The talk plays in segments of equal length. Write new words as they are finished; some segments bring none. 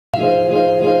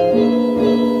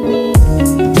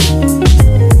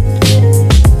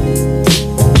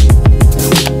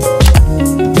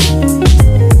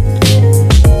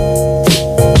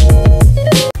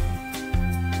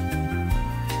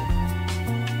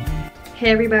Hey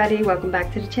everybody, welcome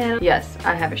back to the channel. Yes,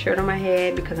 I have a shirt on my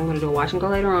head because I'm gonna do a wash and go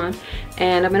later on,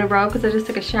 and I'm in a robe because I just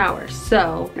took a shower.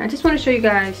 So I just want to show you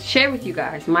guys, share with you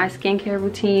guys my skincare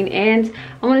routine, and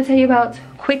I want to tell you about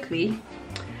quickly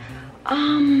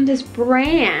this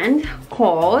brand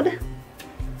called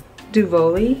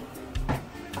Duvoli.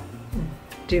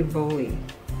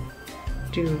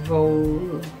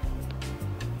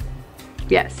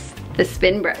 Yes, the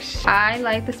spin brush. I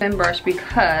like the spin brush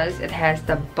because it has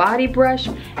the body brush,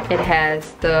 it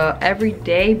has the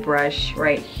everyday brush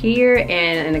right here,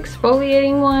 and an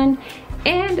exfoliating one,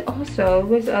 and also,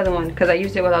 where's the other one? Because I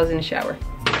used it while I was in the shower.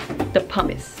 The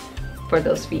pumice for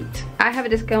those feet. I have a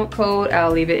discount code,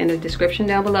 I'll leave it in the description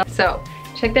down below. So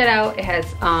check that out. It has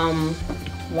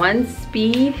one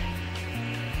speed,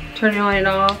 turn it on and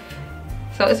off.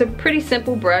 So it's a pretty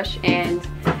simple brush, and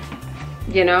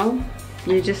you know,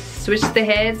 you just switch the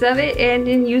heads of it and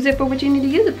then use it for what you need to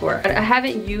use it for. I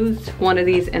haven't used one of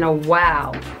these in a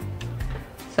while,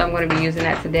 so I'm going to be using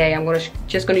that today. I'm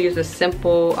just going to use a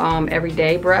simple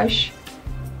everyday brush,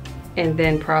 and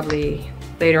then probably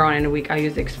later on in the week I'll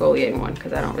use the exfoliating one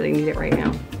because I don't really need it right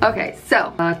now. Okay,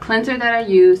 so cleanser that I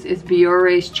use is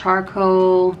Biore's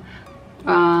charcoal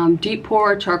deep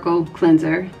pore charcoal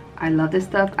cleanser. I love this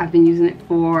stuff. I've been using it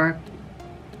for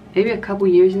maybe a couple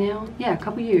years now. Yeah, a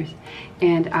couple years,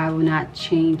 and I will not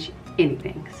change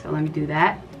anything. So let me do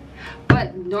that.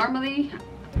 But normally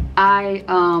I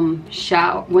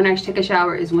shower. When I take a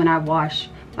shower is when I wash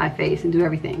my face and do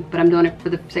everything, but I'm doing it for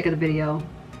the sake of the video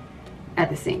at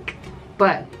the sink.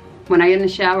 But when I get in the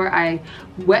shower, I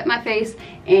wet my face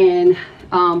and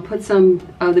put some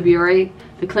of the Biore,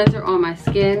 the cleanser, on my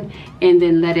skin, and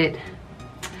then let it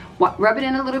rub it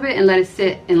in a little bit and let it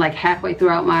sit. And like halfway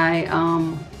throughout my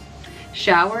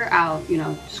shower, I'll, you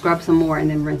know, scrub some more and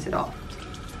then rinse it off.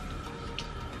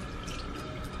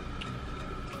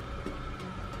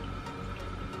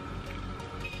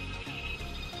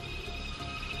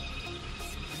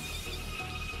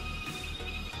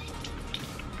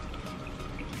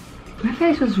 My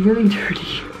face was really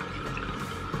dirty.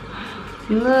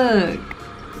 Look.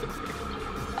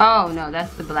 Oh no,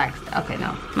 that's the black stuff. Okay,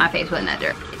 no, my face wasn't that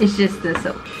dirty. It's just the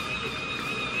soap.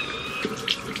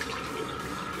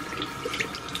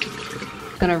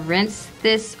 Gonna rinse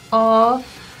this off.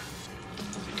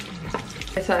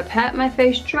 So I pat my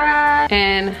face dry,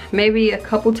 and maybe a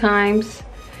couple times.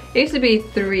 It used to be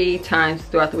 3 times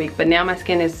throughout the week, but now my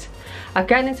skin is, I've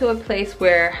gotten into a place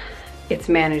where it's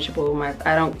manageable.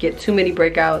 I don't get too many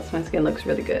breakouts. My skin looks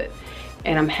really good,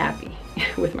 and I'm happy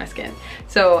with my skin.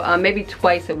 So maybe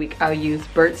twice a week I'll use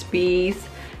Burt's Bees,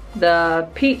 the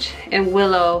peach and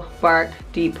willow bark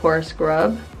deep pore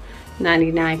scrub,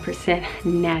 99%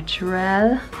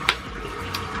 natural.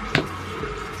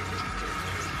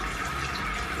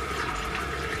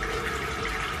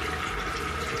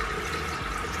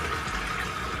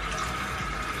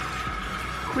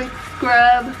 Quick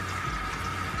scrub.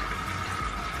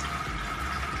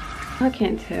 I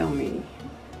can't tell me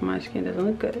my skin doesn't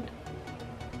look good.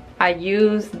 I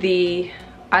use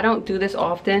I don't do this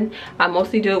often. I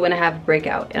mostly do it when I have a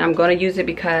breakout, and I'm gonna use it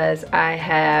because I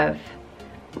have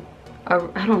I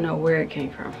don't know where it came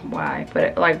from, why,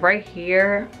 but like right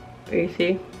here, you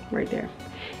see, right there.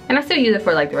 And I still use it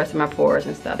for like the rest of my pores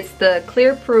and stuff. It's the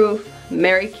Clear Proof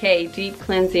Mary Kay Deep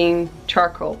Cleansing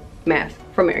Charcoal Mask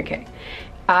from Mary Kay.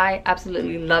 I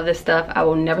absolutely love this stuff. I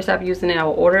will never stop using it. I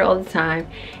will order it all the time.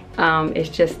 It's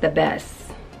just the best.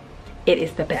 It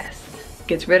is the best.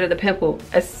 Gets rid of the pimple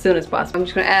as soon as possible. I'm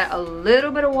just gonna add a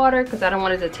little bit of water because I don't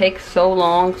want it to take so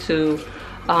long to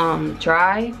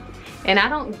dry. And I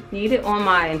don't need it on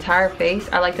my entire face.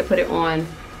 I like to put it on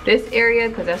this area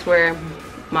because that's where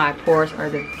my pores are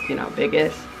the, you know,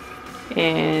 biggest,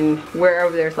 and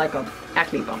wherever there's like a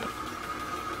acne bump.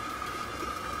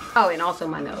 Oh, and also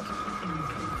my nose.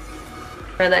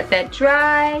 I let that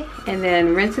dry and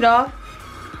then rinse it off.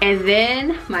 And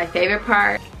then my favorite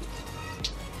part,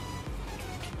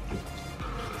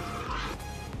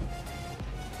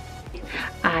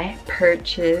 I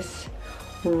purchased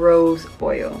rose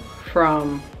oil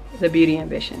from the Beauty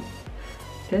Ambition.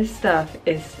 This stuff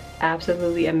is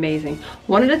absolutely amazing.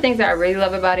 One of the things that I really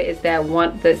love about it is that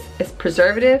this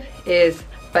preservative is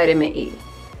vitamin E.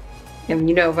 And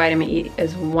you know vitamin E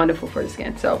is wonderful for the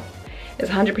skin. So it's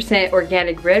 100%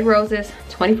 organic red roses,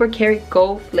 24 karat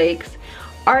gold flakes,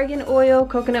 argan oil,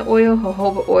 coconut oil,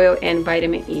 jojoba oil, and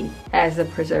vitamin E as a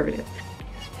preservative.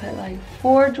 Just put like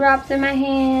 4 drops in my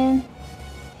hand.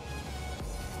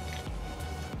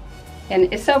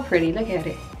 And it's so pretty, look at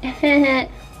it.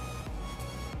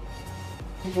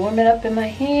 Warm it up in my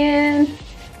hand.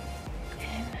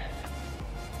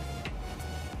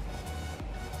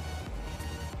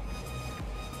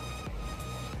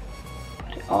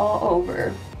 all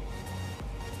over.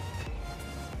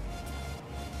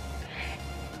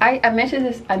 I mentioned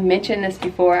this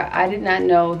before. I did not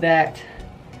know that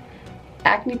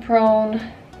acne prone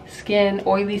skin,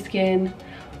 oily skin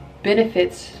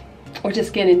benefits, or just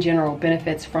skin in general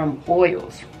benefits from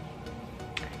oils.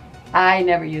 I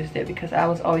never used it because I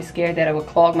was always scared that it would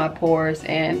clog my pores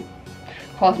and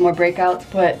cause more breakouts,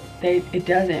 but it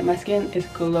doesn't. My skin is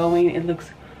glowing. It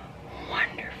looks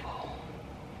wonderful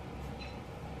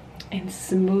and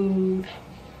smooth.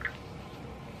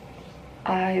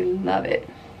 I love it.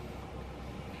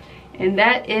 And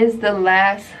that is the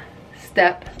last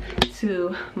step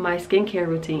to my skincare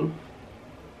routine.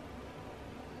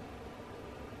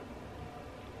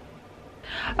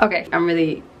 Okay, I'm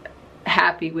really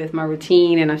happy with my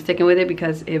routine and I'm sticking with it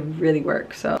because it really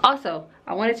works. So also,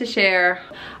 I wanted to share,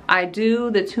 I do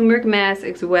the turmeric mask, the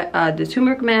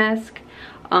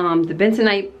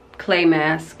bentonite clay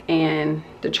mask, and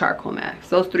the charcoal mask.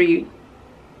 Those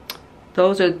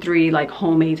are three like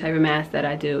homemade type of masks that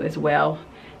I do as well,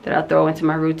 that I throw into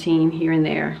my routine here and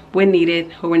there when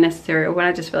needed or when necessary, or when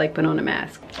I just feel like putting on a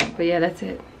mask. But yeah, that's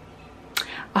it.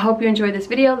 I hope you enjoyed this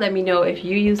video. Let me know if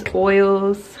you use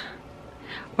oils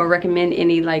or recommend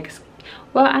any, like,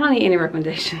 well, I don't need any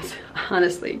recommendations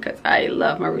honestly, because I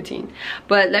love my routine.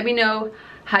 But let me know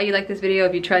how you like this video,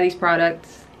 if you try these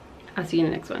products. I'll see you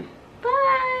in the next one.